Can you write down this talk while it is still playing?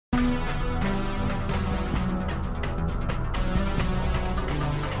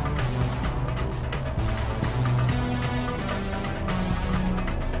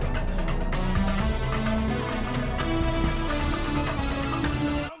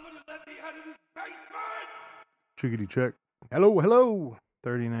Chickity check. Hello.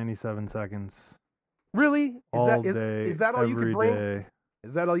 30.97 seconds. Really? All day. Is that all you every could bring? day.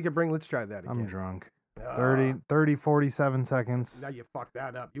 Is that all you could bring? Let's try that again. I'm drunk. Ah, 30, 47 seconds. Now you fucked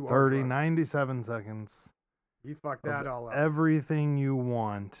that up. You are 30, drunk. 97 seconds. You fucked that all up. Everything you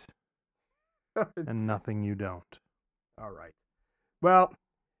want and nothing you don't. All right. Well,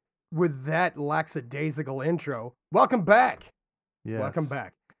 with that lackadaisical intro, welcome back. Yes. Welcome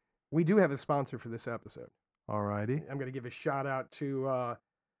back. We do have a sponsor for this episode. Alrighty. I'm going to give a shout out to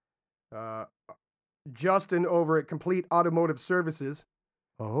Justin over at Complete Automotive Services.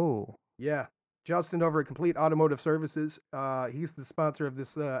 Oh. Yeah, Justin over at Complete Automotive Services. He's the sponsor of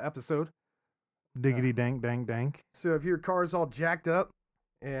this episode. Diggity dank dank dank. So if your car's all jacked up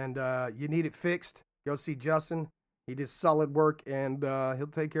and you need it fixed, go see Justin. He does solid work, and he'll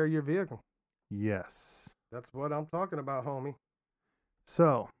take care of your vehicle. Yes. That's what I'm talking about, homie.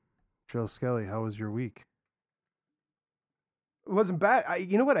 So, Joe Skelly, how was your week? It wasn't bad.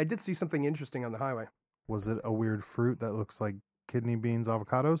 You know what? I did see something interesting on the highway. Was it a weird fruit that looks like kidney beans,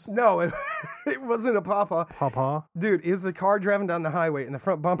 avocados? No, it wasn't a pawpaw. Pawpaw? Dude, it was a car driving down the highway, and the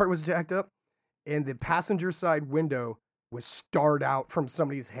front bumper was jacked up, and the passenger side window was starred out from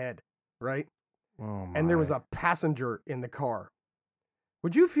somebody's head, right? Oh my. And there was a passenger in the car.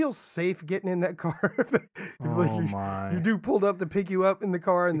 Would you feel safe getting in that car if my. your dude pulled up to pick you up in the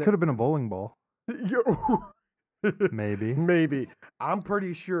car? And It could have been a bowling ball. Maybe. Maybe. I'm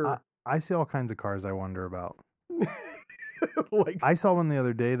pretty sure. I see all kinds of cars I wonder about. Like, I saw one the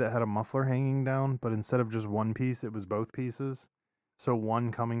other day that had a muffler hanging down, but instead of just one piece, it was both pieces. So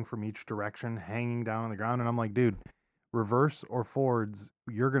one coming from each direction, hanging down on the ground. And I'm like, dude, reverse or forwards,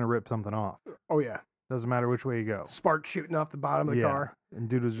 you're going to rip something off. oh, yeah. Doesn't matter which way you go. Spark shooting off the bottom of the car. And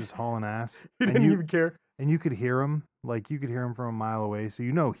dude was just hauling ass. He didn't even care. And you could hear him. Like, you could hear him from a mile away, so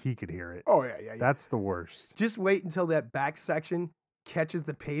you know he could hear it. Oh, yeah. That's the worst. Just wait until that back section catches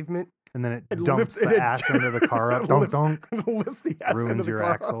the pavement. And then it It dumps lifts- the it ass into the car up. It Donk, lifts- donk. It lifts the ass Ruins into the your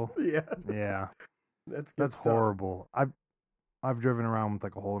car. axle. Yeah. Yeah. That's good That's stuff. horrible. I've driven around with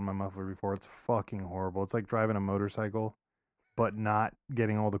like a hole in my muffler before. It's fucking horrible. It's like driving a motorcycle, but not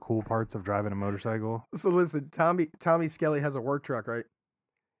getting all the cool parts of driving a motorcycle. So listen, Tommy Skelly has a work truck, right?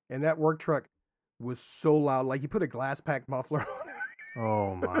 And that work truck was so loud, like you put a glass pack muffler on it.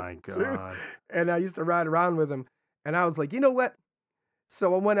 Oh my Dude. god. And I used to ride around with him, and I was like, you know what?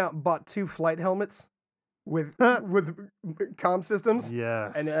 So I went out and bought 2 flight helmets with comm systems,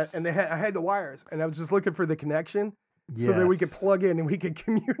 Yes. and I had the wires, and I was just looking for the connection so that we could plug in and we could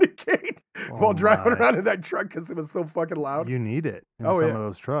communicate while driving around in that truck because it was so fucking loud. You need it in Oh, some yeah. of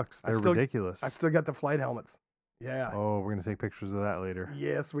those trucks. They're ridiculous. I still got the flight helmets. Yeah. Oh, we're gonna take pictures of that later.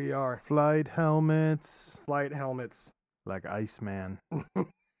 Yes, we are. Flight helmets. Flight helmets. Like Iceman.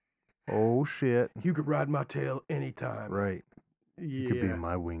 Oh shit. You could ride my tail anytime. Right. Yeah. You could be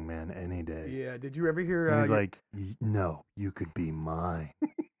my wingman any day. Yeah. Did you ever hear? And he's like, no, you could be mine.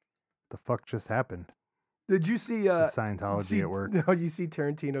 The fuck just happened? did you see? It's a Scientology at work. No, you see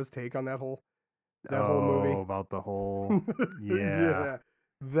Tarantino's take on that whole movie About the whole, yeah.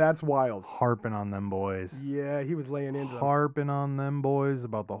 That's wild. harping on them boys. Yeah, he was laying into them. Harping on them boys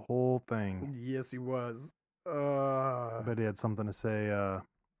about the whole thing. Yes, he was. I bet he had something to say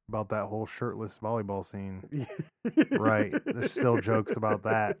about that whole shirtless volleyball scene. Right. There's still jokes about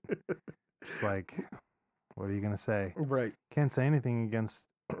that. Just like, what are you going to say? Right. Can't say anything against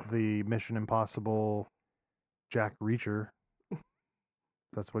the Mission Impossible Jack Reacher.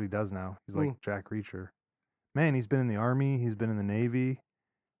 That's what he does now. He's like Jack Reacher. Man, he's been in the Army. He's been in the Navy.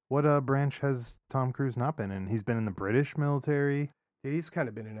 What branch has Tom Cruise not been in? He's been in the British military. Yeah, he's kind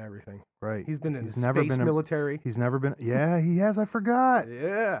of been in everything. Right. He's been in the never space been military. He's never been. Yeah, he has. I forgot.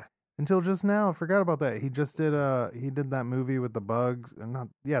 Yeah. Until just now, I forgot about that. He just did that movie with the bugs.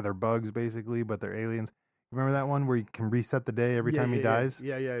 They're bugs basically, but they're aliens. Remember that one where you can reset the day every time he dies?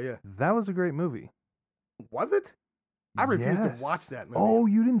 Yeah. That was a great movie. Was it? I refuse Yes. to watch that movie. Oh,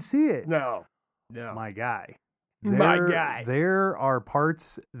 you didn't see it? No. My guy. My guy. There are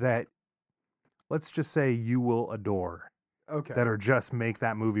parts that, let's just say, you will adore. Okay. That are just make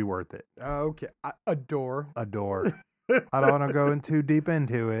that movie worth it. Okay. I adore. Adore. I don't want to go too deep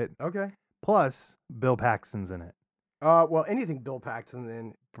into it. Okay. Plus, Bill Paxton's in it. Well, anything Bill Paxton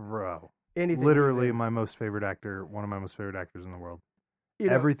in. Bro. Anything. Literally he's in. my most favorite actor, one of my most favorite actors in the world. You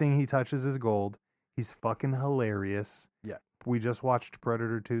know, Everything he touches is gold. He's fucking hilarious. Yeah. We just watched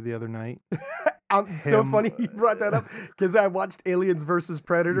Predator 2 the other night. so funny you brought that up because I watched Aliens versus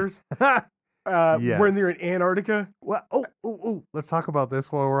Predators. Yes. When they're in Antarctica. Well, oh, let's talk about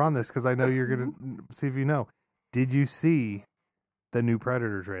this while we're on this because I know you're going to see if you know. Did you see the new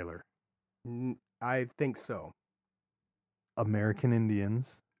Predator trailer? I think so. American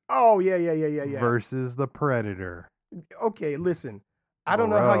Indians. Oh, yeah. Versus the Predator. Okay, listen. I don't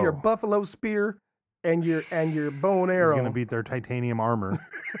know how your buffalo spear and your bow and arrow is going to beat their titanium armor.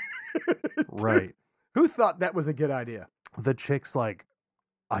 Right. Who thought that was a good idea? The chick's like,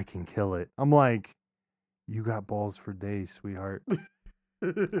 I can kill it. I'm like, you got balls for days, sweetheart.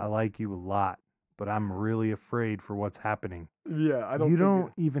 I like you a lot, but I'm really afraid for what's happening. Yeah, I don't. You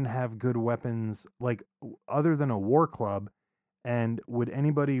don't even have good weapons, like other than a war club. And would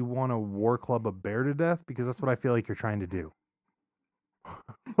anybody want to war club a bear to death? Because that's what I feel like you're trying to do.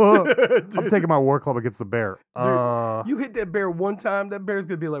 I'm taking my war club against the bear. Dude, you hit that bear one time, that bear's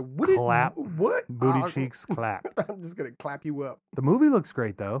gonna be like, "What? Clap, what? Booty cheeks clapped." I'm just gonna clap you up. The movie looks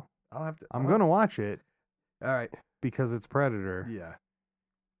great though. I'm gonna watch it. All right, because it's Predator. Yeah,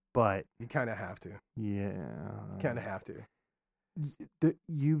 but you kind of have to. Yeah, kind of have to.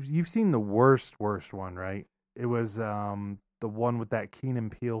 You've seen the worst one, right? It was the one with that Keenan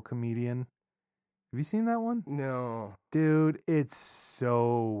Peele comedian. Have you seen that one? No. Dude, it's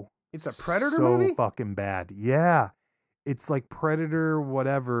a Predator movie? So fucking bad. Yeah. It's like Predator,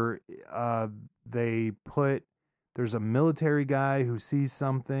 whatever. There's a military guy who sees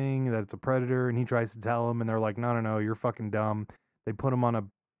something that it's a predator and he tries to tell him and they're like, no, you're fucking dumb. They put him on a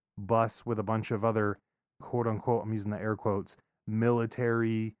bus with a bunch of other, quote unquote, I'm using the air quotes,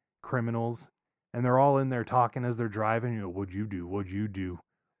 military criminals. And they're all in there talking as they're driving. You know, what'd you do? What'd you do?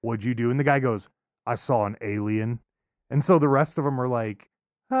 What'd you do? And the guy goes, I saw an alien. And so the rest of them are like,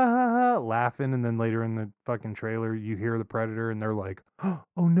 ha ha ha, laughing. And then later in the fucking trailer, you hear the Predator and they're like, oh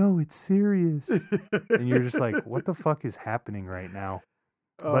no, it's serious. And you're just like, what the fuck is happening right now?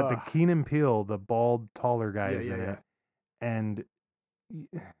 But the Keenan Peele, the bald, taller guy is in it. And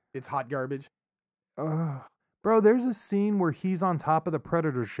it's hot garbage. Bro, there's a scene where he's on top of the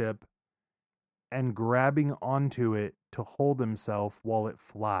Predator ship and grabbing onto it to hold himself while it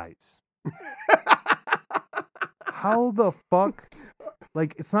flies. How the fuck?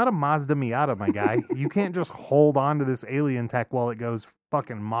 Like, it's not a Mazda Miata, my guy. You can't just hold on to this alien tech while it goes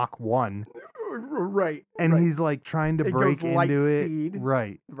fucking Mach 1. Right. And he's like trying to break into it. Speed.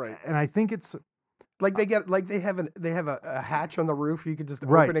 Right. And I think it's like they have a hatch on the roof. You could just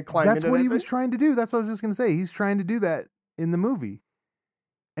open and climb. That's what he was trying to do. That's what I was just gonna say. He's trying to do that in the movie.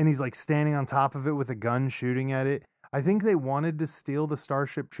 And he's like standing on top of it with a gun shooting at it. I think they wanted to steal the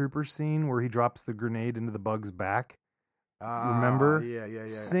Starship Troopers scene where he drops the grenade into the bug's back. Remember? Yeah.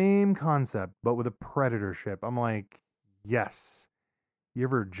 Same concept, but with a Predator ship. I'm like, yes. You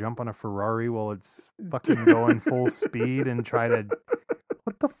ever jump on a Ferrari while it's fucking going full speed and try to...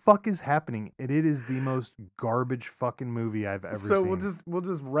 What the fuck is happening? It is the most garbage fucking movie I've ever seen. So we'll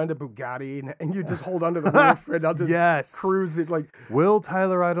just rent a Bugatti and you just hold onto the roof and I'll just cruise it like. Will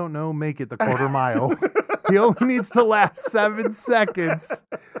Tyler, I don't know, make it the quarter mile? He only needs to last 7 seconds.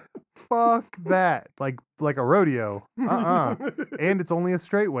 Fuck that. Like a rodeo. And it's only a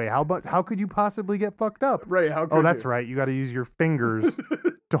straightway. How could you possibly get fucked up? Right. That's right. You got to use your fingers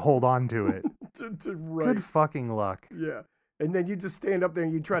to hold on to it. Good fucking luck. Yeah. And then you just stand up there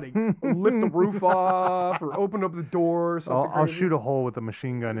and you try to lift the roof off or open up the door. Or I'll shoot a hole with a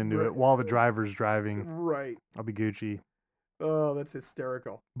machine gun into it while the driver's driving. Right. I'll be Gucci. Oh, that's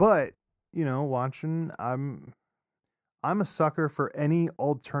hysterical. But, watching, I'm a sucker for any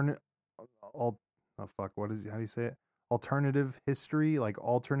alternate. How do you say it? Alternative history, like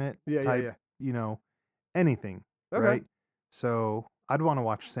alternate type, anything. Okay. Right? So I'd want to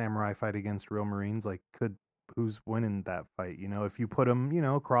watch samurai fight against real Marines. Like, who's winning that fight? If you put them,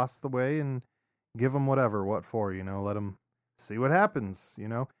 across the way and give them what for, let them see what happens.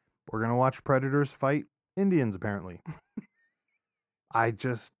 We're going to watch Predators fight Indians, apparently. I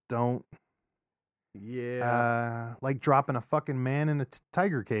just don't. Yeah. Like dropping a fucking man in a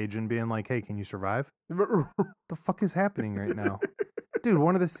tiger cage and being like, hey, can you survive? The fuck is happening right now? Dude,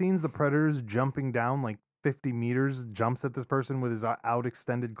 one of the scenes, the Predator's jumping down like 50 meters, jumps at this person with his out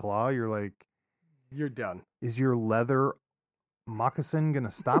extended claw. You're like, you're done. Is your leather moccasin going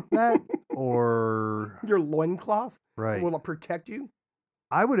to stop that? Or your loincloth? Right. Will it protect you?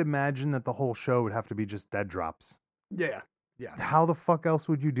 I would imagine that the whole show would have to be just dead drops. Yeah. How the fuck else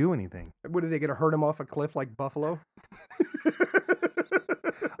would you do anything? What, are they going to hurt him off a cliff like Buffalo?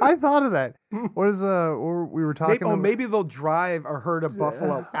 I thought of that. What is we were talking about? Maybe they'll drive or herd a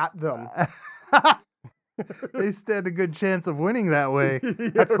buffalo at them. They stand a good chance of winning that way.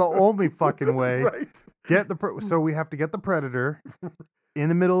 That's the only fucking way. Right. So we have to get the Predator in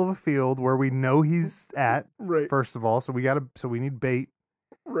the middle of a field where we know he's at. Right. First of all, so we need bait.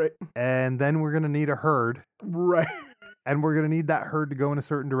 Right. And then we're gonna need a herd. Right. And we're gonna need that herd to go in a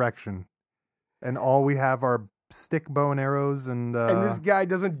certain direction. And all we have are stick bow and arrows and this guy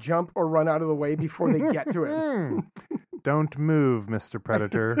doesn't jump or run out of the way before they get to him. Don't move, Mr.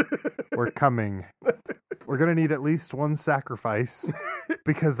 Predator. We're coming. We're going to need at least one sacrifice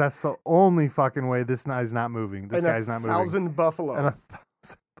because that's the only fucking way this guy's not moving. This guy's not moving. 1,000 buffalo. And 1,000.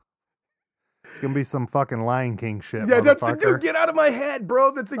 It's going to be some fucking Lion King shit. Yeah, that's the dude. Get out of my head,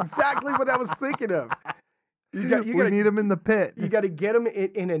 bro. That's exactly what I was thinking of. We need him in the pit. You got to get him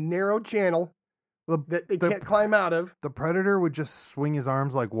in a narrow channel that they can't climb out of. The Predator would just swing his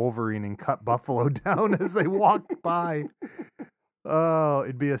arms like Wolverine and cut buffalo down as they walked by. Oh,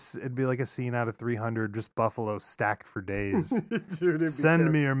 it'd be like a scene out of 300, just buffalo stacked for days. Dude,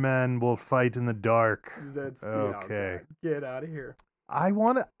 send me your men. We'll fight in the dark. That's okay. Get out of here.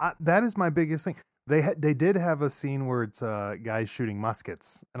 That is my biggest thing. They did have a scene where it's guys shooting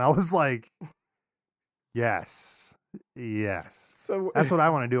muskets, and I was like, yes. So that's what I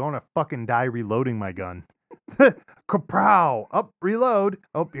want to do. I want to fucking die reloading my gun. Kaprow! Up, reload.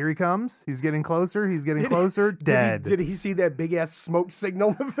 Oh, here he comes. He's getting closer. Dead. Did he see that big ass smoke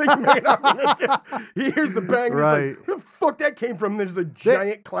signal the thing made up? He hears the bang. Right. He's like, where the fuck that came from? There's a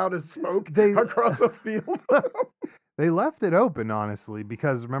giant cloud of smoke across the field. They left it open, honestly,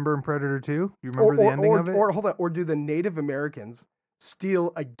 because remember in Predator 2? You remember the ending of it? Or do the Native Americans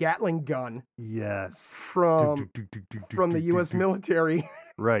steal a Gatling gun? Yes. From the U.S. military.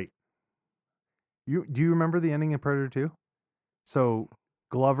 Right. Do you remember the ending in Predator 2? So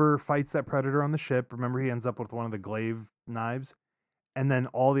Glover fights that Predator on the ship. Remember, he ends up with one of the glaive knives. And then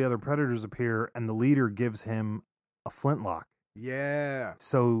all the other Predators appear, and the leader gives him a flintlock. Yeah.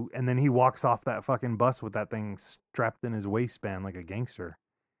 So, and then he walks off that fucking bus with that thing strapped in his waistband like a gangster.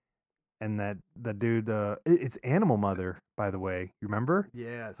 And that dude, it's Animal Mother, by the way. You remember?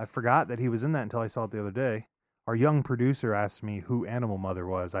 Yes. I forgot that he was in that until I saw it the other day. Our young producer asked me who Animal Mother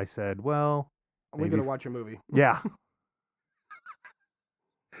was. I said, well, we're going to watch a movie. Yeah.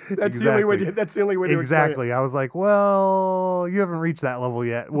 That's the only way to exactly. I was like, well, you haven't reached that level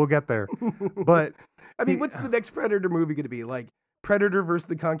yet. We'll get there. But I mean, what's the next Predator movie going to be? Like Predator versus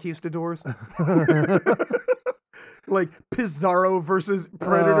the Conquistadors? Like Pizarro versus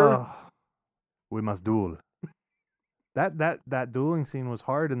Predator? We must duel. That dueling scene was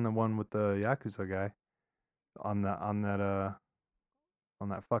hard in the one with the Yakuza guy on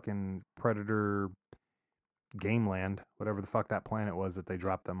that fucking Predator game land, whatever the fuck that planet was that they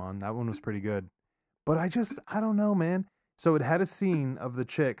dropped them on. That one was pretty good. But I don't know, man. So it had a scene of the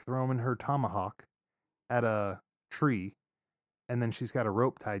chick throwing her tomahawk at a tree, and then she's got a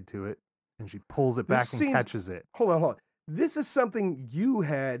rope tied to it, and she pulls it back and catches it. Hold on. This is something you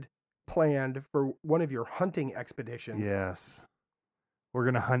had planned for one of your hunting expeditions. Yes. We're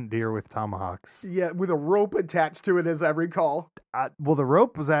going to hunt deer with tomahawks. Yeah, with a rope attached to it, as I recall. Well, the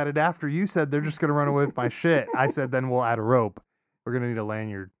rope was added after you said they're just going to run away with my shit. I said, then we'll add a rope. We're going to need a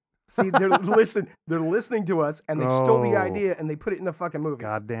lanyard. See, they're listening to us, and they stole the idea, and they put it in the fucking movie.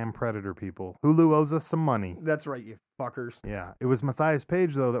 Goddamn Predator people. Hulu owes us some money. That's right, you fuckers. Yeah. It was Matthias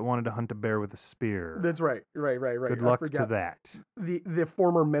Page, though, that wanted to hunt a bear with a spear. That's right. Right. Good luck to that. The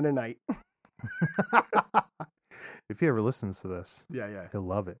former Mennonite. If he ever listens to this, he'll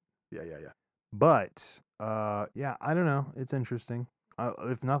love it. Yeah. But, I don't know. It's interesting.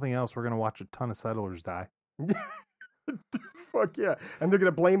 If nothing else, we're going to watch a ton of settlers die. Fuck yeah. And they're going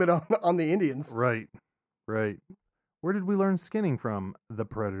to blame it on the Indians. Right. Where did we learn skinning from? The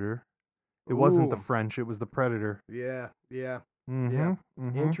Predator. It wasn't the French. It was the Predator. Yeah. Mm-hmm, yeah.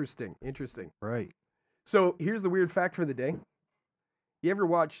 Mm-hmm. Interesting. Right. So here's the weird fact for the day. You ever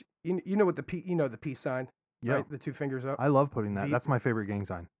watch, you know what the peace sign? Yeah. Right? The two fingers up. I love putting that. That's my favorite gang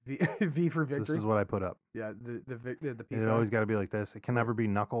sign. V for victory. This is what I put up. Yeah, the peace It's sign. always got to be like this. It can never be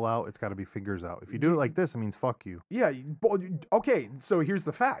knuckle out. It's got to be fingers out. If you do it like this, it means fuck you. Yeah. Okay, so here's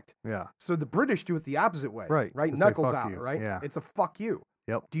the fact. Yeah. So the British do it the opposite way. Right. Knuckles out, you. right? Yeah. It's a fuck you.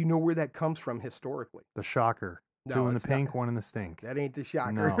 Yep. Do you know where that comes from historically? The shocker. No, 2 in the it's pink, not. 1 in the stink. That ain't the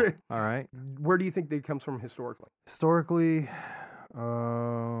shocker. No. All right. Where do you think that comes from historically? Historically, I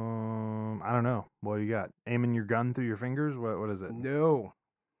don't know. What do you got? Aiming your gun through your fingers? What is it? No.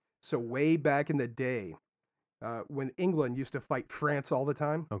 So way back in the day, when England used to fight France all the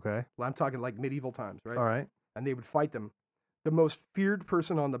time. Okay. Well, I'm talking like medieval times, right? All right. And they would fight them. The most feared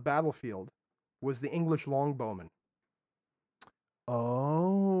person on the battlefield was the English longbowman.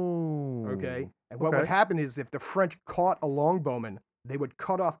 Oh. Okay. And what would happen is if the French caught a longbowman, they would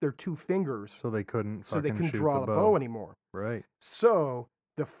cut off their 2 fingers. So they couldn't draw the bow anymore. Right. So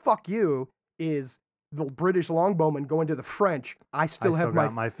the fuck you is the British longbowman going to the French. I still have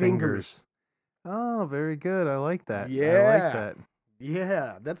my fingers. Oh, very good. I like that. Yeah. I like that.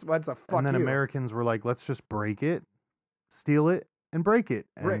 Yeah, that's a fuck And then you. Americans were like, let's just break it, steal it, and break it,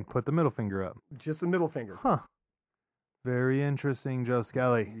 and Right. put the middle finger up. Just the middle finger. Huh. Very interesting, Joe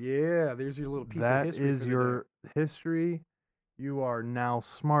Skelly. Yeah, there's your little piece of history. That is your history. You are now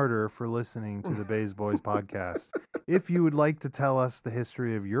smarter for listening to the Bays Boys podcast. If you would like to tell us the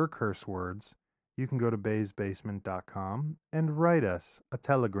history of your curse words, you can go to baysbasement.com and write us a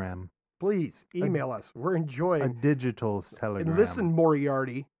telegram. Please email us. We're enjoying A digital telegram. And listen,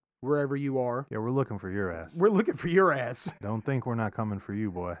 Moriarty, wherever you are. Yeah, we're looking for your ass. We're looking for your ass. Don't think we're not coming for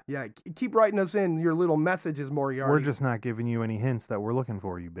you, boy. Yeah, keep writing us in your little messages, Moriarty. We're just not giving you any hints that we're looking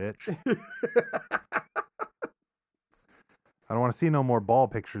for you, bitch. I don't want to see no more ball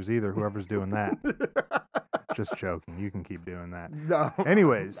pictures either, whoever's doing that. Just joking. You can keep doing that. No.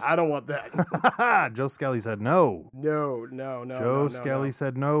 Anyways. I don't want that. Joe Skelly said no. No. Joe Skelly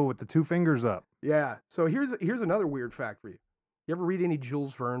said no with the 2 fingers up. Yeah. So here's another weird fact for you. You ever read any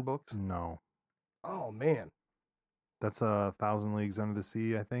Jules Verne books? No. Oh, man. That's 1,000 Leagues Under the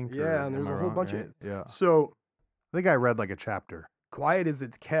Sea, I think. Yeah, and there's a whole bunch of it. Yeah. So I think I read like a chapter. quiet as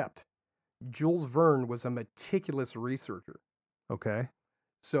it's kept, Jules Verne was a meticulous researcher. Okay.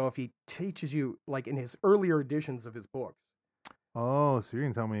 So if he teaches you, like in his earlier editions of his books, Oh, so you're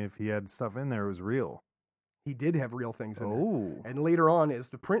going to tell me if he had stuff in there, it was real. he did have real things in there. Oh. And later on, as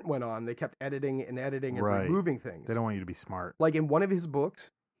the print went on, they kept editing and Right. removing things. They don't want you to be smart. Like in one of his books,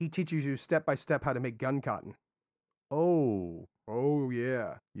 he teaches you step by step how to make gun cotton. Oh. Oh,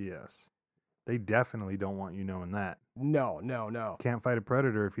 yeah. Yes. They definitely don't want you knowing that. No. Can't fight a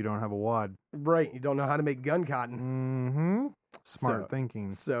predator if you don't have a wad. Right. You don't know how to make gun cotton. Mm-hmm. Smart So-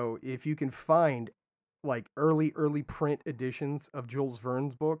 thinking. So if you can find like early print editions of Jules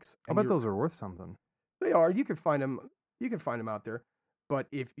Verne's books, I and bet you're- those are worth something. they are. You can find them. You can find them out there. But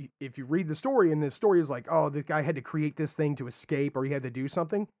if you read the story, and the story is like, oh, this guy had to create this thing to escape, or he had to do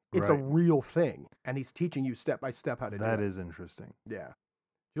something, it's a Right. real thing, and he's teaching you step by step how to do it. That is interesting. Yeah.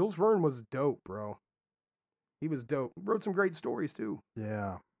 Jules Verne was dope, bro. He was dope. Wrote some great stories too.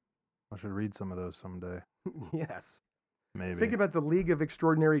 Yeah. I should read some of those someday. Yes. Maybe. Think about the League of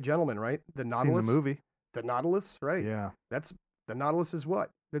Extraordinary Gentlemen, right? The Nautilus. Seen the movie. The Nautilus, right? Yeah. That's the Nautilus is what?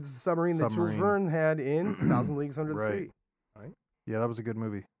 That's the submarine that Jules Submarine. Verne had in Thousand Leagues Under the Right. Sea. Yeah, that was a good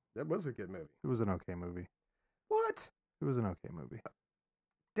movie. That was a good movie. It was an okay movie. What? It was an okay movie.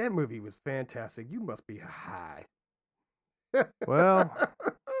 That movie was fantastic. You must be high. Well,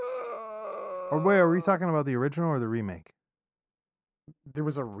 or wait, are we talking about the original or the remake? There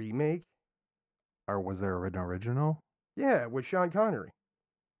was a remake? Or was there an original? Yeah, with Sean Connery.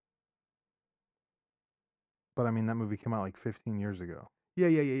 But I mean, that movie came out like 15 years ago. Yeah.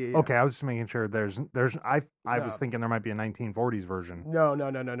 Okay, I was just making sure I No. was thinking there might be a 1940s version. No.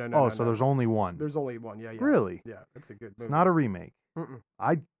 Oh, so there's only one. There's only one. Yeah. Really? Yeah, that's a good movie. It's not a remake. Mm-mm.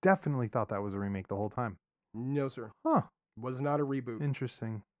 I definitely thought that was a remake the whole time. No, sir. Huh. Was not a reboot.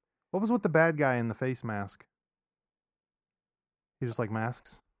 Interesting. What was with the bad guy in the face mask? He just like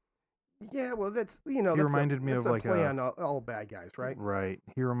masks? Yeah, well, that's He that's reminded me that's of a like play a- on all bad guys, right? Right.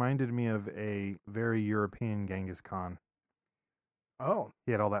 He reminded me of a very European Genghis Khan. Oh,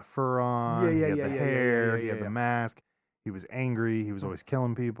 He had all that fur on. Yeah, He had yeah, the yeah, hair. yeah, He had yeah. the mask. He was angry. He was always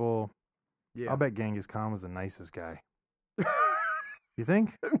killing people. yeah. I'll bet Genghis Khan was the nicest guy. You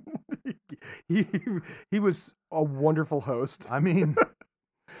think? he was a wonderful host. I mean,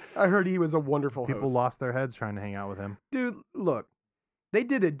 I heard he was a wonderful people host. lost their heads trying to hang out with him. Dude, look, they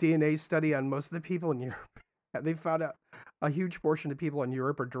did a DNA study on most of the people in Europe. And they found out a huge portion of people in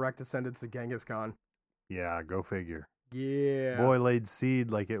Europe are direct descendants of Genghis Khan. Yeah, go figure. Yeah. Boy laid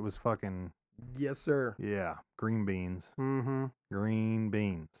seed like it was fucking, Yes, sir. yeah, green beans. Mm-hmm. Green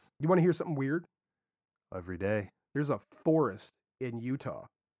beans. You want to hear something weird? Every day. There's a forest in Utah,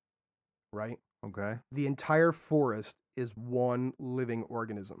 right? Okay. The entire forest is one living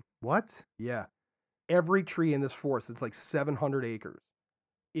organism. What? Yeah. Every tree in this forest, it's like 700 acres,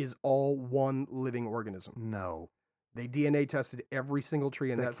 is all one living organism. No. They DNA tested every single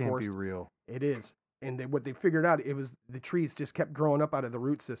tree in That that can't forest. be real. It is. And what they figured out, it was the trees just kept growing up out of the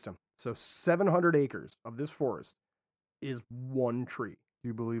root system. So 700 acres of this forest is one tree. Do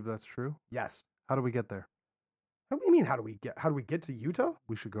you believe that's true? Yes. How do we get there? What do you mean? How do we get to Utah?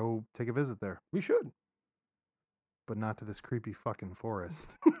 We should go take a visit there, We should. but not to this creepy fucking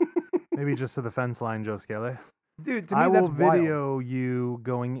forest. Maybe just to the fence line, Joe Scale. Dude, to me, I that's will wild. video you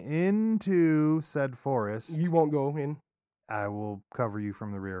going into said forest. You won't go in. I will cover you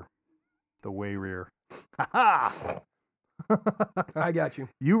from the rear. The way rear. Ha ha! I got you.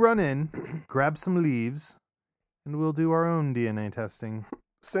 You run in, grab some leaves, and we'll do our own DNA testing.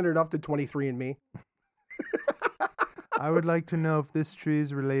 Send it off to 23andMe. I would like to know if this tree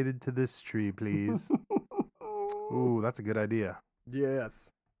is related to this tree, please. Ooh, that's a good idea. Yes.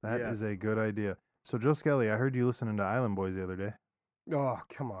 That is a good idea. So, Joe Skelly, I heard you listening to Island Boys the other day. Oh,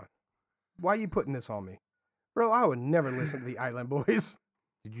 come on. Why are you putting this on me? Bro, I would never listen to the Island Boys.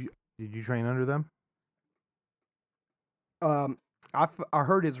 Did you train under them? I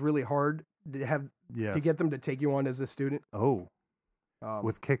heard it's really hard to have to get them to take you on as a student. Oh.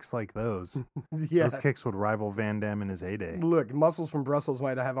 With kicks like those. Those kicks would rival Van Damme in his heyday. Look, Muscles from Brussels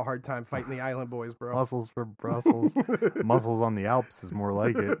might have a hard time fighting the Island Boys, bro. Muscles from Brussels. Muscles on the Alps is more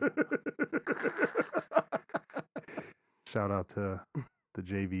like it. Shout out to the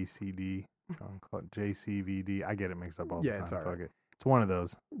JVCD, JCVD. I get it mixed up all the time. It's all right. It's one of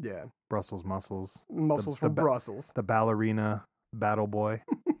those. Yeah. Brussels muscles. Muscles from Brussels. The ballerina battle boy.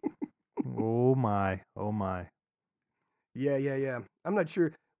 Oh my. Oh my. Yeah. I'm not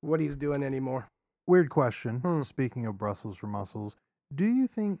sure what he's doing anymore. Weird question. Speaking of Brussels for muscles, do you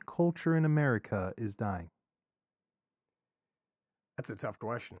think culture in America is dying? That's a tough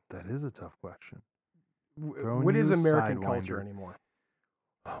question. That is a tough question. What is American culture anymore?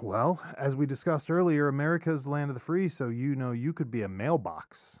 Well, as we discussed earlier, America is the land of the free, so you could be a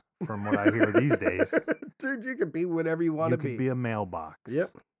mailbox from what I hear these days. Dude, you could be whatever you want to be. You could be a mailbox.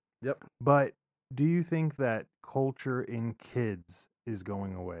 Yep. But do you think that culture in kids is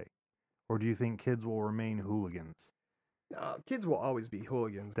going away? Or do you think kids will remain hooligans? Kids will always be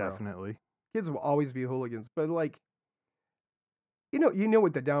hooligans, bro. Definitely. Kids will always be hooligans. But like, you know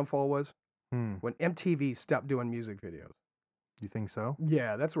what the downfall was? When MTV stopped doing music videos. You think so?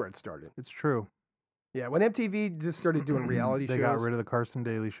 Yeah, that's where it started. It's true. Yeah, when MTV just started doing reality shows. They got rid of the Carson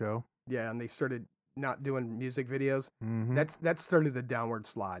Daly Show. Yeah, and they started not doing music videos. Mm-hmm. That started the downward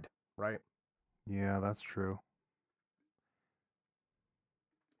slide, right? Yeah, that's true.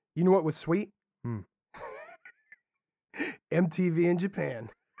 You know what was sweet? MTV in Japan.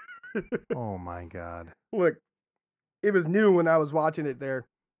 Oh my God. Look, it was new when I was watching it there,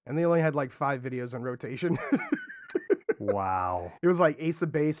 and they only had like 5 videos on rotation. Wow. It was like Ace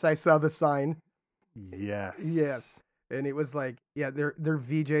of Base. I saw the sign. Yes. And it was like, their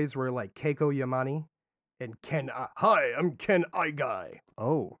VJs were like Keiko Yamane and Hi, I'm Ken Igai.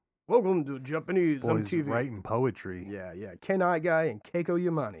 Oh. Welcome to Japanese Boys MTV. Writing poetry. Yeah. Ken Igai and Keiko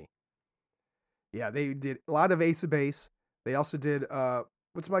Yamane. Yeah, they did a lot of Ace of Base. They also did,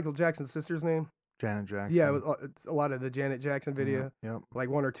 what's Michael Jackson's sister's name? Janet Jackson. Yeah, it's a lot of the Janet Jackson video. Yep. Like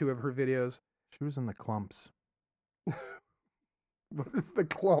 1 or 2 of her videos. She was in the Clumps. What is the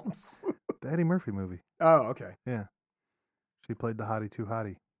Clumps? The Eddie Murphy movie. Oh, okay. Yeah. She played the hottie too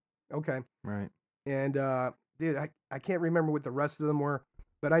hottie. Okay. Right. And, dude, I can't remember what the rest of them were,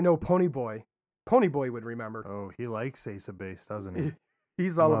 but I know Ponyboy. Ponyboy would remember. Oh, he likes Ace of Base, doesn't he?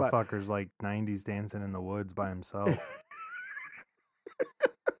 He's all about... Motherfucker's like 90s dancing in the woods by himself.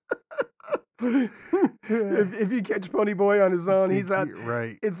 if you catch Ponyboy on his own, he's out.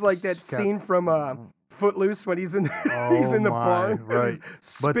 Right. It's like that scene from Footloose when he's in he's in the barn, right?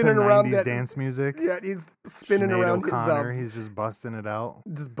 Spinning but to around 90s that dance music. Yeah, he's spinning Sinead around O'Connor, he's just busting it out.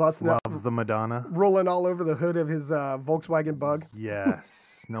 Just busting it. Loves the Madonna. Rolling all over the hood of his Volkswagen Bug.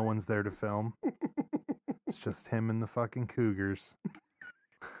 Yes. No one's there to film. It's just him and the fucking Cougars.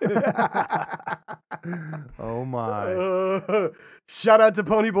 Oh my. Shout out to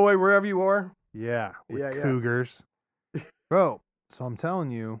Ponyboy wherever you are. Yeah, with Cougars. Bro, so I'm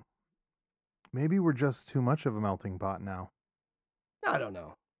telling you, maybe we're just too much of a melting pot now. I don't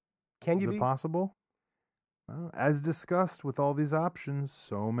know. Can you be? Is it possible? Well, as discussed with all these options,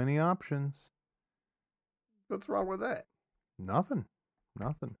 so many options. What's wrong with that? Nothing.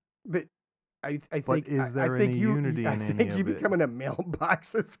 But I think is there any unity in any of it? I think you becoming a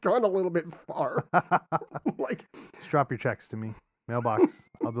mailbox. It's gone a little bit far. Like, just drop your checks to me. Mailbox.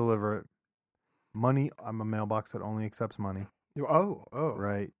 I'll deliver it. Money. I'm a mailbox that only accepts money. Oh.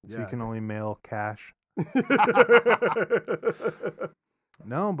 Right. So yeah. You can only mail cash.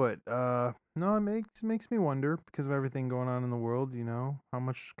 No, but no, it makes me wonder because of everything going on in the world. You know, how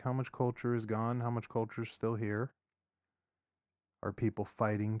much culture is gone, how much culture is still here. Are people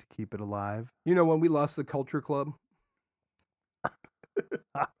fighting to keep it alive? You know, when we lost the Culture Club,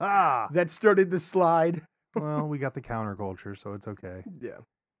 that started the slide. Well, we got the counterculture, so it's okay. Yeah,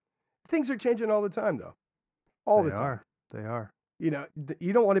 things are changing all the time, though. All the time. They are. You know,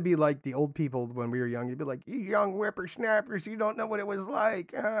 you don't want to be like the old people when we were young. You'd be like, you young whippersnappers, you don't know what it was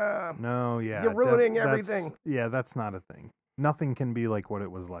like. No, yeah. You're ruining everything. Yeah, that's not a thing. Nothing can be like what it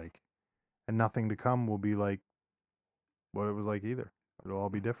was like. And nothing to come will be like what it was like either. It'll all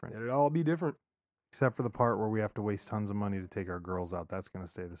be different. It'll all be different. Except for the part where we have to waste tons of money to take our girls out. That's going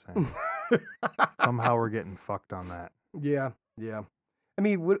to stay the same. Somehow we're getting fucked on that. Yeah, yeah. I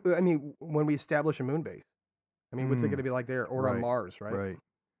mean, when we establish a moon base, I mean, what's it going to be like there or on Mars, right? Right.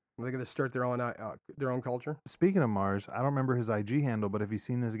 Are they going to start their own culture? Speaking of Mars, I don't remember his IG handle, but have you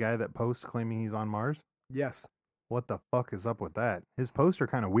seen this guy that posts claiming he's on Mars? Yes. What the fuck is up with that? His posts are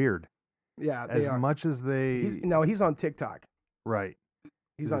kind of weird. Yeah, as much as they. He's on TikTok. Right.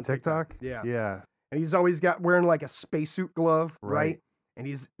 He's on TikTok. Yeah. Yeah. And he's always wearing like a spacesuit glove, right? And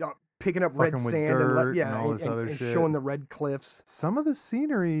he's picking up red sand and all this other shit, showing the red cliffs. Some of the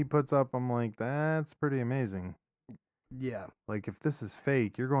scenery he puts up, I'm like, that's pretty amazing. Yeah. Like, if this is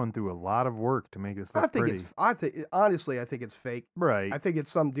fake, you're going through a lot of work to make this look pretty. Honestly, I think it's fake. Right. I think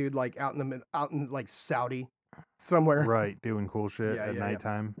it's some dude like out in like Saudi somewhere. Right, doing cool shit at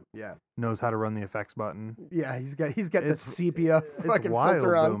nighttime. Yeah. Knows how to run the effects button. Yeah, he's got the sepia fucking wild,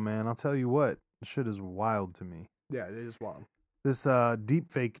 filter on. Though, man. I'll tell you what, shit is wild to me. Yeah, it is wild. This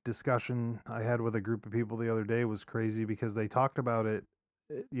deep fake discussion I had with a group of people the other day was crazy because they talked about it.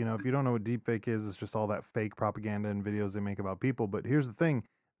 You know, if you don't know what deep fake is, it's just all that fake propaganda and videos they make about people. But here's the thing.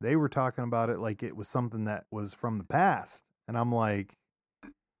 They were talking about it like it was something that was from the past. And I'm like,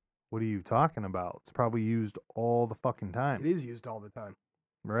 what are you talking about? It's probably used all the fucking time. It is used all the time.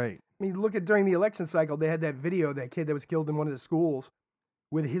 Right. I mean, look at during the election cycle, they had that video, that kid that was killed in one of the schools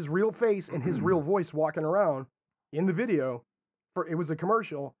with his real face and his real voice walking around in the video. It was a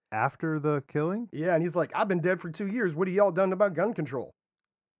commercial. After the killing? Yeah, and he's like, I've been dead for 2 years. What have y'all done about gun control?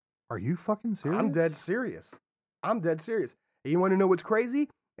 Are you fucking serious? I'm dead serious. And you want to know what's crazy?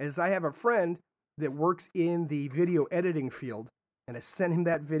 Is I have a friend that works in the video editing field, and I sent him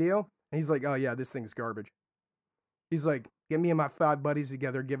that video, and he's like, oh yeah, this thing's garbage. He's like, get me and my 5 buddies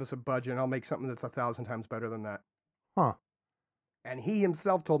together, give us a budget, and I'll make something that's 1,000 times better than that. Huh. And he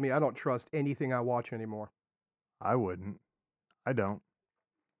himself told me I don't trust anything I watch anymore. I wouldn't. I don't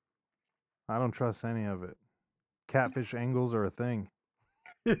trust any of it. Catfish angles are a thing.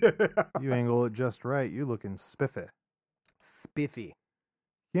 You angle it just right, you're looking spiffy. Spiffy.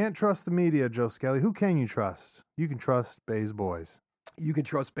 Can't trust the media, Joe Skelly. Who can you trust? You can trust Bay's Boys. You can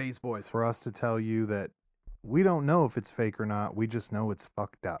trust Bay's Boys. For us to tell you that we don't know if it's fake or not. We just know it's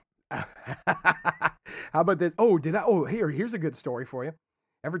fucked up. How about this? Here's a good story for you.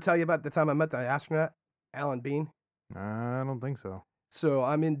 Ever tell you about the time I met the astronaut, Alan Bean? I don't think so. So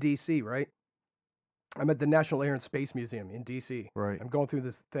I'm in D.C., right? I'm at the National Air and Space Museum in D.C. Right. I'm going through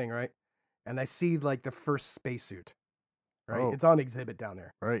this thing, right? And I see like the first spacesuit, right? Oh. It's on exhibit down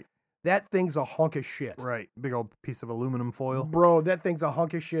there. Right. That thing's a hunk of shit. Right. Big old piece of aluminum foil. Bro, that thing's a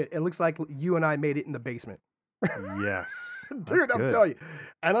hunk of shit. It looks like you and I made it in the basement. Yes. Dude, I'm telling you.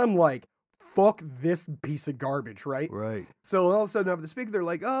 And I'm like, fuck this piece of garbage, right? Right. So all of a sudden over the speaker, they're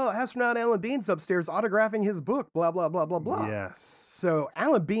like, oh, astronaut Alan Bean's upstairs autographing his book, blah, blah, blah, blah, blah. Yes. So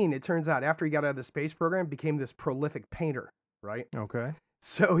Alan Bean, it turns out, after he got out of the space program, became this prolific painter, right? Okay.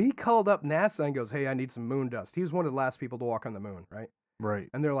 So he called up NASA and goes, hey, I need some moon dust. He was one of the last people to walk on the moon, right? Right.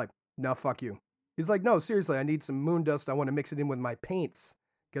 And they're like, no, fuck you. He's like, no, seriously, I need some moon dust. I want to mix it in with my paints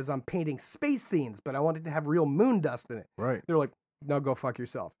because I'm painting space scenes, but I wanted to have real moon dust in it. Right. They're like, no, go fuck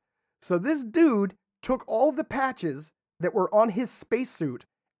yourself. So this dude took all the patches that were on his spacesuit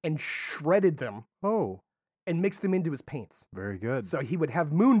and shredded them. Oh. And mixed them into his paints. Very good. So he would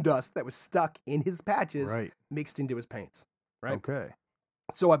have moon dust that was stuck in his patches, right, mixed into his paints. Right. Okay.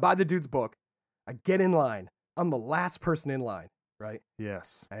 So I buy the dude's book. I get in line. I'm the last person in line. Right.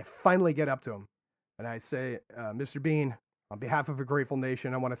 Yes. And I finally get up to him. And I say, Mr. Bean, on behalf of a grateful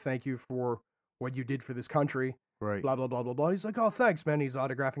nation, I want to thank you for what you did for this country. Right. Blah, blah, blah, blah, blah. He's like, oh, thanks, man. He's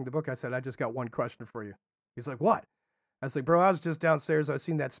autographing the book. I said, I just got one question for you. He's like, what? I was like, bro, I was just downstairs. I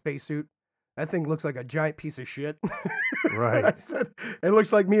seen that spacesuit. That thing looks like a giant piece of shit. Right. I said, it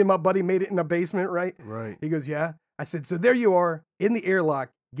looks like me and my buddy made it in a basement, right? Right. He goes, yeah. I said, so there you are in the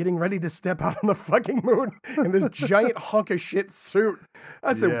airlock, getting ready to step out on the fucking moon in this giant hunk of shit suit.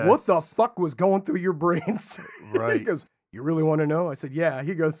 I said, yes, what the fuck was going through your brains? Right. He goes, you really want to know? I said, yeah.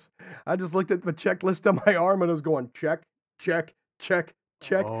 He goes, I just looked at the checklist on my arm and I was going, check, check, check,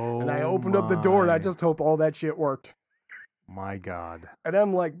 check. Oh, and I opened up the door and I just hope all that shit worked. My God. And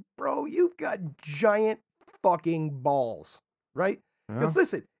I'm like, bro, you've got giant fucking balls, right? Because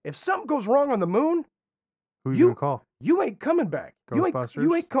listen, if something goes wrong on the moon, who you gonna call? You ain't coming back. Ghostbusters?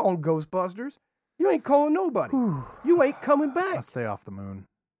 You ain't calling Ghostbusters. You ain't calling nobody. You ain't coming back. I'll stay off the moon.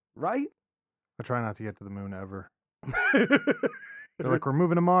 Right? I try not to get to the moon ever. They're like, we're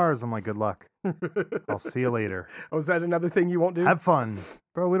moving to Mars. I'm like, good luck. I'll see you later. Oh, is that another thing you won't do? Have fun.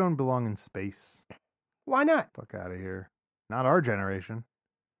 Bro, we don't belong in space. Why not? Fuck out of here. Not our generation.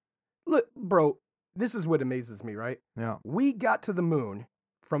 Look, bro, this is what amazes me, right? Yeah. We got to the moon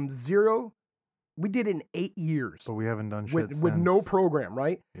from zero We did it in 8 years But we haven't done shit with no since. program,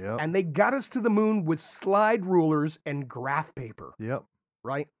 right? Yep. And they got us to the moon with slide rulers and graph paper, Yep.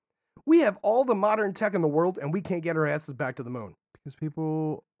 right? We have all the modern tech in the world, and we can't get our asses back to the moon. Because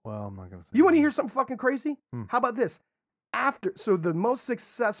people, well, I'm not going to say You want to that. hear something fucking crazy? Hmm. How about this? So the most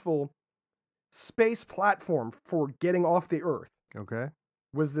successful space platform for getting off the Earth Okay.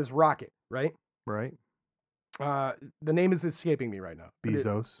 was this rocket, right? Right. The name is escaping me right now. But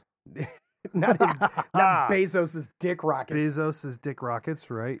Bezos. not Bezos' dick rockets. Bezos' dick rockets,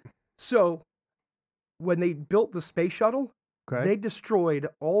 right? So when they built the space shuttle, Okay. they destroyed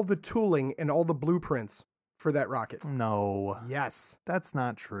all the tooling and all the blueprints for that rocket. No, Yes, that's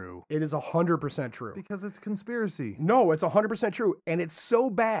not true. it is 100% true. Because it's conspiracy. No, it's 100% true. And it's so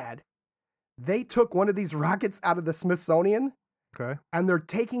bad, they took one of these rockets out of the Smithsonian Okay. and they're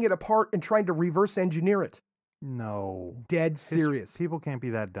taking it apart and trying to reverse engineer it. No. Dead serious. People can't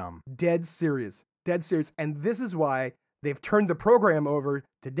be that dumb. Dead serious. Dead serious. And this is why they've turned the program over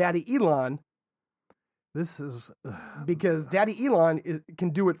to Daddy Elon, This is. because Daddy Elon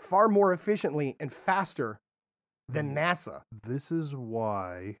can do it far more efficiently and faster than NASA. This is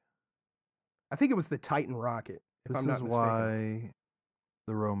why. I think it was the Titan rocket, if This I'm not is mistaken. why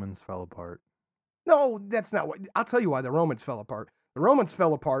the Romans fell apart. No, that's not what. I'll tell you why the Romans fell apart. The Romans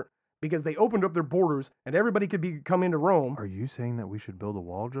fell apart because they opened up their borders and everybody could come into Rome. Are you saying that we should build a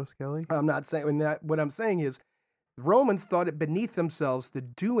wall, Joe Skelly? I'm not saying that. What I'm saying is, Romans thought it beneath themselves to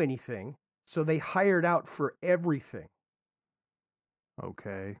do anything, so they hired out for everything.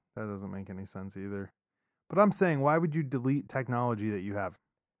 Okay, that doesn't make any sense either. But I'm saying, why would you delete technology that you have?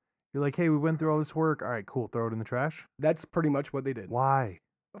 You're like, hey, we went through all this work. All right, cool. Throw it in the trash. That's pretty much what they did. Why?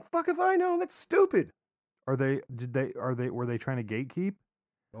 The fuck if I know? That's stupid. Were they trying to gatekeep?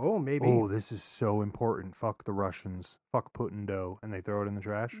 Oh, maybe. Oh, this is so important. Fuck the Russians. Fuck Putin dough. And they throw it in the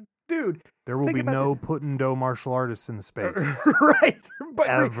trash. Dude, There will think be about no Putin dough martial artists in space. right. But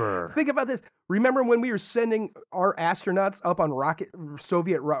Ever. think about this. Remember when we were sending our astronauts up on Russian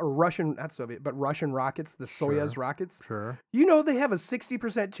rockets, the Soyuz Sure. rockets? Sure. You know they have a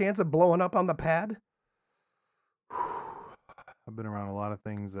 60% chance of blowing up on the pad? I've been around a lot of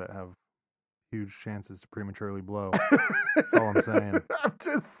things that have huge chances to prematurely blow. That's all I'm saying. I'm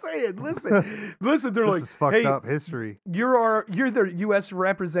just saying. Listen. They're This like, is fucked hey, up history. you're the U.S.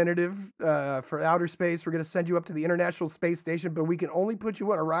 representative for outer space. We're going to send you up to the International Space Station, but we can only put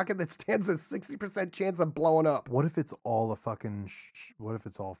you on a rocket that stands a 60% chance of blowing up. What if it's all a fucking? What if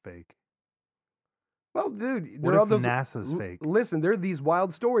it's all fake? Well, dude, What there are if those. NASA's fake? Listen, there are these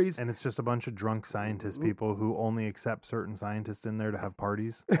wild stories. And it's just a bunch of drunk scientist people who only accept certain scientists in there to have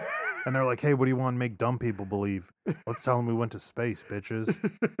parties. And they're like, hey, what do you want to make dumb people believe? Let's tell them we went to space, bitches.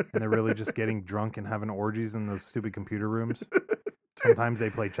 And they're really just getting drunk and having orgies in those stupid computer rooms. Sometimes they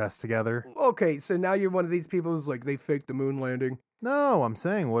play chess together. Okay, so now you're one of these people who's like, they faked the moon landing. No, I'm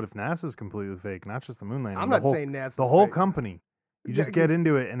saying, what if NASA's completely fake? Not just the moon landing. I'm the not whole, saying NASA's the whole fake. company. You just Yeah, get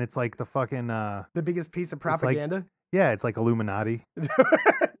into it, and it's like the fucking The biggest piece of like- propaganda. yeah, it's like Illuminati.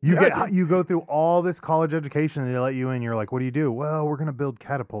 You go through all this college education, and they let you in. You're like, what do you do? Well, we're gonna build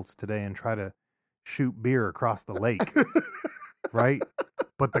catapults today and try to shoot beer across the lake, right?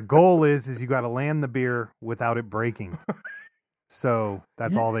 But the goal is you got to land the beer without it breaking. So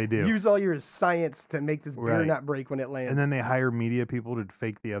that's all they do. Use all your science to make this beer Right. not break when it lands. And then they hire media people to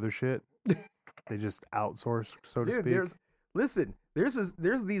fake the other shit. They just outsource, so to Dude, speak.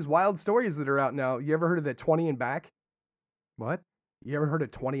 there's these wild stories that are out now. You ever heard of the 20 and back? What? You ever heard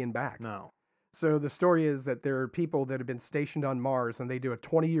of 20 and back? No. So the story is that there are people that have been stationed on Mars and they do a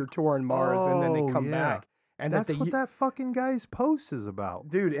 20-year tour on Mars and then they Oh, come yeah. back. And That's that the what that fucking guy's post is about.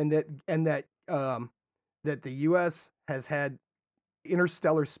 dude, that the US has had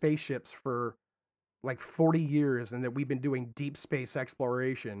interstellar spaceships for like 40 years and that we've been doing deep space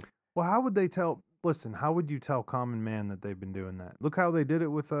exploration. Well, how would they tell? Listen, how would you tell common man that they've been doing that? Look how they did it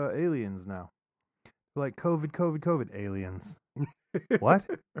with aliens now. Like COVID, aliens. What?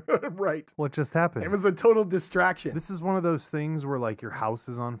 Right. What just happened? It was a total distraction. This is one of those things where like your house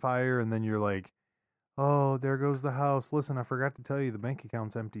is on fire and then you're like, oh, there goes the house. Listen, I forgot to tell you the bank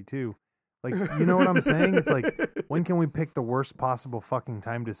account's empty too. Like, you know what I'm saying? It's like, when can we pick the worst possible fucking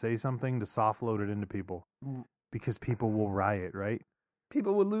time to say something to soft load it into people? Because people will riot, right?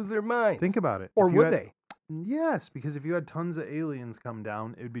 People would lose their minds. Think about it. Or If you would had- they? Yes, because if you had tons of aliens come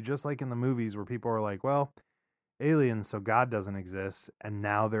down, it would be just like in the movies where people are like, well, aliens, so God doesn't exist. And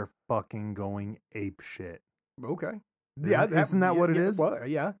now they're fucking going ape shit. Okay. Isn't that what it is? Well,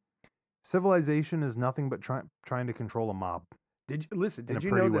 yeah. Civilization is nothing but trying to control a mob. Did In you a know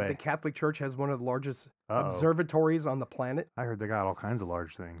pretty that way. the Catholic Church has one of the largest Uh-oh. observatories on the planet? I heard they got all kinds of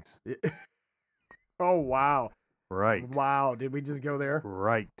large things. Oh, wow. Right. Wow. Did we just go there?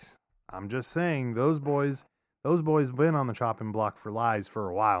 Right. I'm just saying those boys been on the chopping block for lies for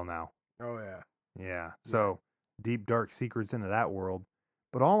a while now. Oh, yeah. Yeah. So deep, dark secrets into that world.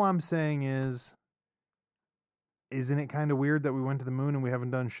 But all I'm saying is, isn't it kind of weird that we went to the moon and we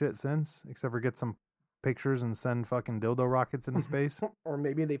haven't done shit since, except for get some pictures and send fucking dildo rockets into space? Or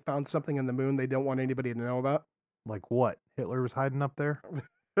maybe they found something on the moon they don't want anybody to know about. Like what? Hitler was hiding up there?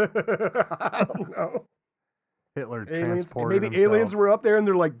 I don't know. Hitler Aliens, transported maybe himself. aliens were up there and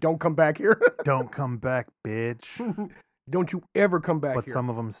they're like, don't come back here. Don't come back, bitch. Don't you ever come back But here. some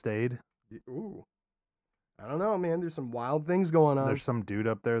of them stayed. Ooh. I don't know, man. There's some wild things going on. There's some dude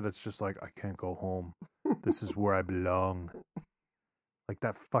up there that's just like, I can't go home. This is where I belong. Like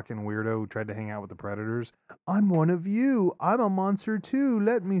that fucking weirdo who tried to hang out with the predators. I'm one of you. I'm a monster too.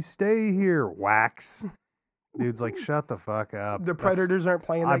 Let me stay here. Wax. Dude's like, shut the fuck up. The predators aren't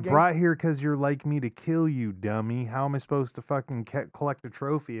playing that I game? brought here because you're like me to kill you, dummy. How am I supposed to fucking collect a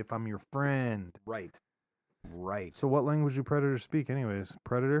trophy if I'm your friend? Right. Right. So what language do predators speak anyways?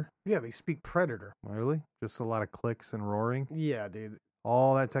 Predator? Yeah, they speak predator. Really? Just a lot of clicks and roaring? Yeah, dude.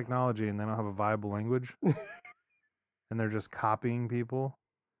 All that technology and they don't have a viable language? And they're just copying people?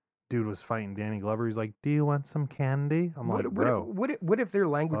 Dude was fighting Danny Glover. He's like, do you want some candy? I'm like, bro. What if their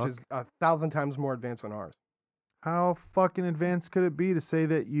language fuck? is 1,000 times more advanced than ours? How fucking advanced could it be to say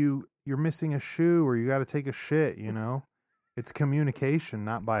that you're missing a shoe or you got to take a shit, you know? It's communication,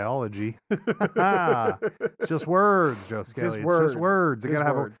 not biology. It's just words, Joe Skelly. It's just words. Just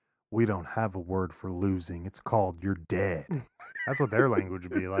words. We don't have a word for losing. It's called you're dead. That's what their language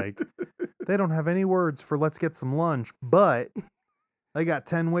would be like. They don't have any words for let's get some lunch, but they got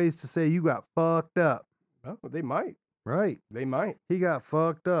 10 ways to say you got fucked up. Well, they might. Right. They might. He got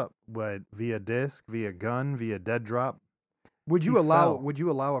fucked up. What, via disc, via gun, via dead drop? Would you He allow fell. Would you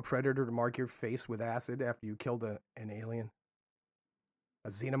allow a predator to mark your face with acid after you killed an alien? A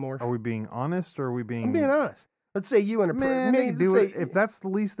xenomorph? Are we being honest or are we being... I'm being honest. Let's say you and a Man, they do it. If that's the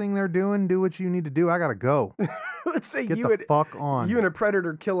least thing they're doing, do what you need to do. I gotta go. let's say Get you the and fuck on. you and a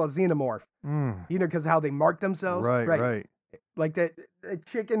predator kill a xenomorph. Mm, You know, because how they mark themselves. right. Like that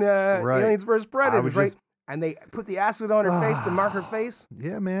chicken Right. Aliens vs. I Predators, was right? just- And they put the acid on her face to mark her face.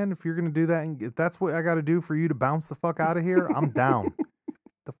 Yeah, man. If you're gonna do that, and if that's what I gotta do for you to bounce the fuck out of here, I'm down.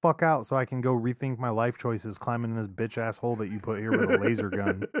 The fuck out, so I can go rethink my life choices. Climbing in this bitch ass hole that you put here with a laser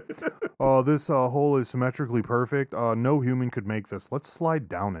gun. Oh, this hole is symmetrically perfect. No human could make this. Let's slide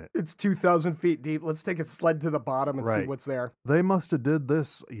down it. It's 2,000 feet deep. Let's take a sled to the bottom and see Right. what's there. They must have did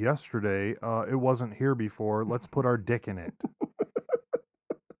this yesterday. It wasn't here before. Let's put our dick in it.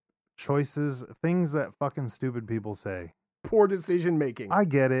 Choices, things that fucking stupid people say. Poor decision making. I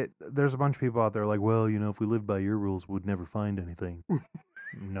get it. There's a bunch of people out there like, well, you know, if we lived by your rules, we'd never find anything.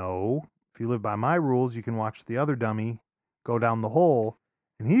 No. If you live by my rules, you can watch the other dummy go down the hole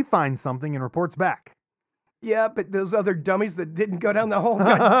and he finds something and reports back. Yeah, but those other dummies that didn't go down the hole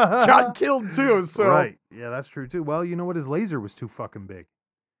got killed too. So Right. Yeah, that's true too. Well, you know what? His laser was too fucking big.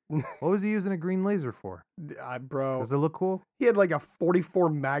 What was he using a green laser for? Bro, Does it look cool? he had like a 44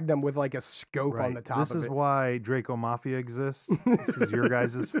 Magnum with like a scope on the top This of is it. why Draco Mafia exists. This is your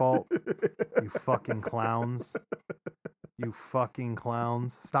guys' fault. You fucking clowns. You fucking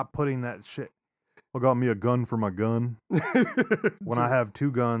clowns. Stop putting that shit. I got me a gun for my gun. When I have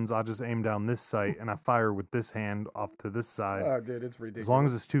two guns, I just aim down this sight and I fire with this hand off to this side. Oh, dude, it's ridiculous. As long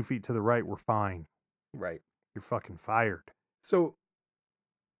as it's 2 feet to the right, we're fine. Right. You're fucking fired. So,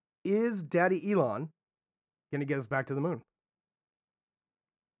 is Daddy Elon going to get us back to the moon?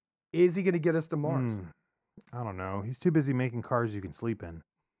 Is he going to get us to Mars? I don't know. He's too busy making cars you can sleep in.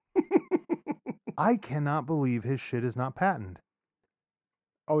 I cannot believe his shit is not patented.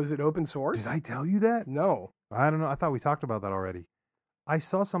 Oh, is it open source? Did I tell you that? No. I don't know. I thought we talked about that already. I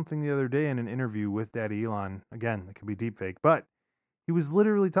saw something the other day in an interview with Daddy Elon. Again, it could be deepfake, but he was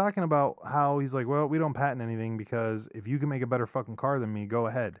literally talking about how he's like, well, we don't patent anything because if you can make a better fucking car than me, go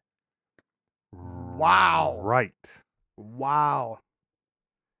ahead. Wow. Right. Wow.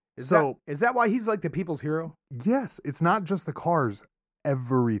 Is So- that why he's like the people's hero? Yes, it's not just the cars,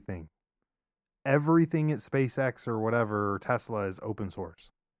 everything. Everything at SpaceX or whatever, or Tesla is open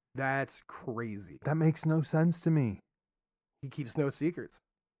source. That's crazy. That makes no sense to me. He keeps no secrets.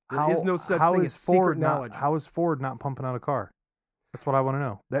 There is no such how thing is as Ford secret knowledge. How is Ford not pumping out a car? That's what I want to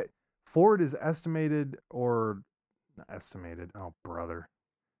know. That Ford is estimated or estimated. Oh, brother.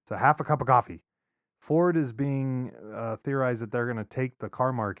 It's a half a cup of coffee. Ford is being theorized that they're going to take the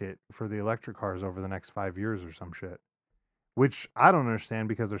car market for the electric cars over the next 5 years or some shit. Which I don't understand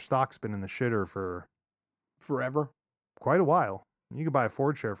because their stock's been in the shitter for Forever. quite a while. You could buy a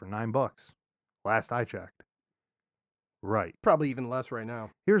Ford share for $9. Last I checked. Right. Probably even less right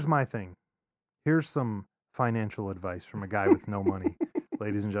now. Here's my thing. Here's some financial advice from a guy with no money.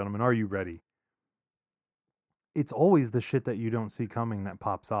 Ladies and gentlemen, are you ready? It's always the shit that you don't see coming that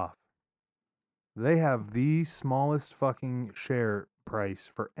pops off. They have the smallest fucking share price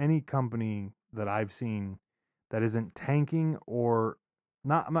for any company that I've seen that isn't tanking or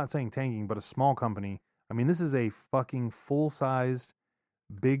not. I'm not saying tanking, but a small company. I mean, this is a fucking full-sized,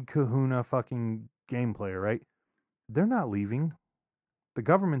 big kahuna fucking game player, right? They're not leaving. The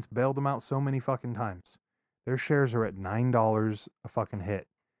government's bailed them out so many fucking times. Their shares are at $9 a fucking hit.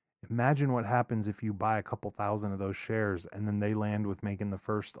 Imagine what happens if you buy a couple thousand of those shares and then they land with making the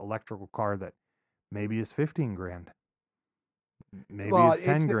first electrical car that maybe is 15 grand. Maybe it's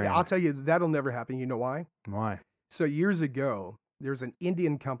 10 grand. I'll tell you, that'll never happen. You know why? Why? So years ago, there's an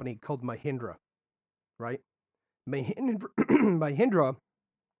Indian company called Mahindra, right? Mahindra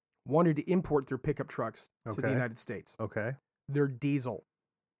wanted to import their pickup trucks to the United States. Okay. They're diesel.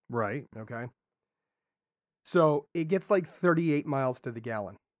 Right. Okay. So it gets like 38 miles to the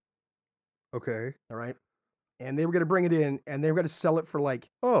gallon. Okay. All right. And they were going to bring it in and they were going to sell it for like.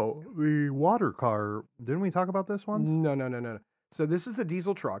 Oh, the water car. Didn't we talk about this once? No. So this is a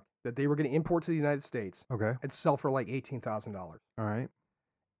diesel truck that they were going to import to the United States. Okay. And sell for like $18,000. All right.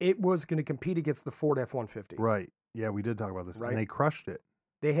 It was going to compete against the Ford F-150. Right. Yeah, we did talk about this. Right. And they crushed it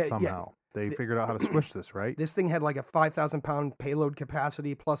They had somehow. They figured out how to squish this, right? This thing had like a 5,000 pound payload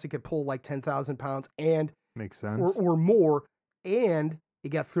capacity, plus it could pull like 10,000 pounds and Makes sense. or more, and it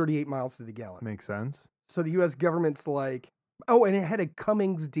got 38 miles to the gallon. Makes sense. So the U.S. government's like, oh, and it had a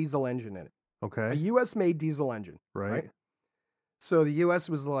Cummins diesel engine in it, a Okay. U.S. made diesel engine. Right. So the U.S.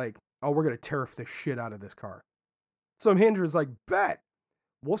 was like, oh, we're gonna tariff the shit out of this car. So Mahindra's like, bet.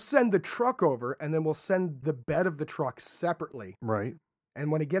 We'll send the truck over, and then we'll send the bed of the truck separately. Right. And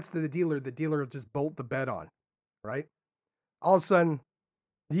when it gets to the dealer will just bolt the bed on, right? All of a sudden,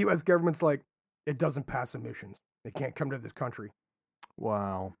 the U.S. government's like, it doesn't pass emissions. It can't come to this country.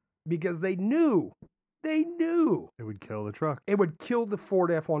 Wow. Because they knew It would kill the truck. it would kill the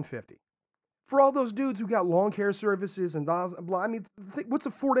Ford F-150. For all those dudes who got lawn care services and blah, I mean, what's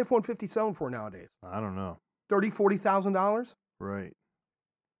a Ford F-150 selling for nowadays? I don't know. $30,000, $40,000? Right.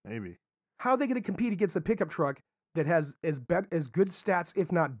 Maybe. How are they going to compete against a pickup truck that has as good stats,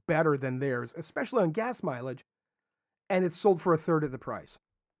 if not better than theirs, especially on gas mileage, and it's sold for a third of the price?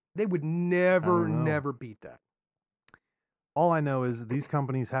 They would never beat that. All I know is these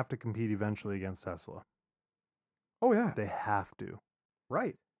companies have to compete eventually against Tesla. Oh, yeah. They have to.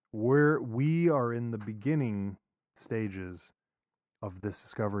 Right. We are in the beginning stages of this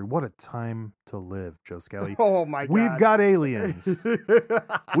discovery. What a time to live, Joe Skelly. Oh, my God. We've got aliens.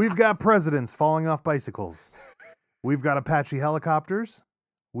 We've got presidents falling off bicycles. We've got Apache helicopters.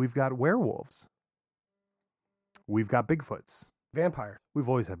 We've got werewolves. We've got Bigfoots. Vampire. We've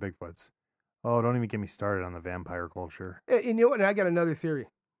always had Bigfoots. Oh, don't even get me started on the vampire culture. And you know what? And I got another theory.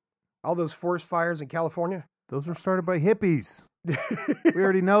 All those forest fires in California. Those were started by hippies. We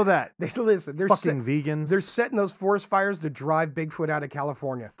already know that. Listen, they're Fucking vegans. They're setting those forest fires to drive Bigfoot out of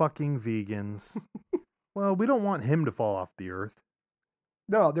California. Fucking vegans. Well, we don't want him to fall off the earth.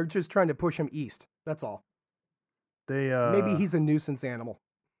 No, they're just trying to push him east. That's all. They Maybe he's a nuisance animal.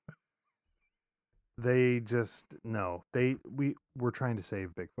 They just no. We're trying to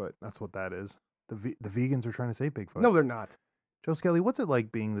save Bigfoot. That's what that is. The vegans are trying to save Bigfoot. No, they're not. Joe Skelly, what's it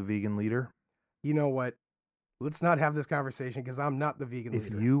like being the vegan leader? You know what? Let's not have this conversation because I'm not the vegan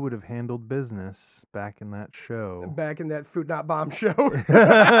leader. If you would have handled business back in that show. Back in that Food Not Bomb show.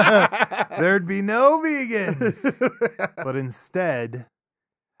 There'd be no vegans. But instead,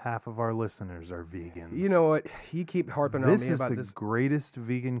 half of our listeners are vegans. You know what? You keep harping on me about this. This is the greatest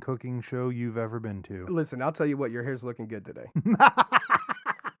vegan cooking show you've ever been to. Listen, I'll tell you what, your hair's looking good today.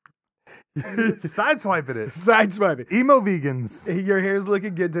 Sideswiping it. Sideswiping. Emo vegans. Your hair's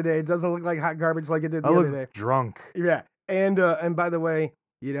looking good today. It doesn't look like hot garbage like it did the other day. Drunk. Yeah. And by the way,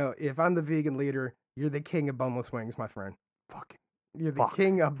 you know, if I'm the vegan leader, you're the king of boneless wings, my friend. Fucking. You're the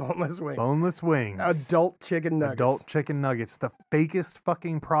king of boneless wings. Boneless wings. Adult chicken nuggets. Adult chicken nuggets. The fakest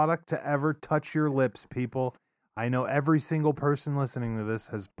fucking product to ever touch your lips, people. I know every single person listening to this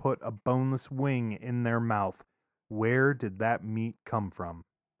has put a boneless wing in their mouth. Where did that meat come from?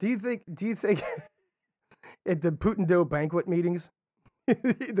 Do you think at the Putin dough banquet meetings,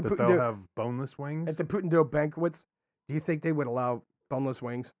 they'll have boneless wings? At the Putin dough banquets, do you think they would allow boneless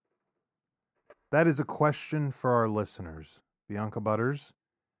wings? That is a question for our listeners. Bianca Butters,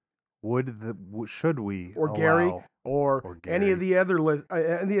 should we or allow, Gary or Gary. any of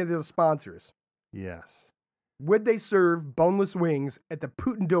the sponsors? Yes. Would they serve boneless wings at the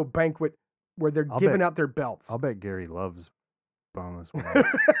Putin dough banquet where they're I'll giving bet- out their belts. I'll bet Gary loves boneless wings.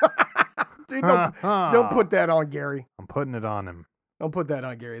 Dude, don't put that on Gary. I'm putting it on him. Don't put that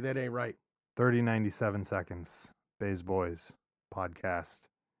on Gary. That ain't right. 3097 seconds. Bays Boys podcast.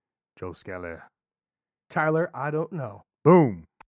 Joe Scalia. Tyler, I don't know. Boom.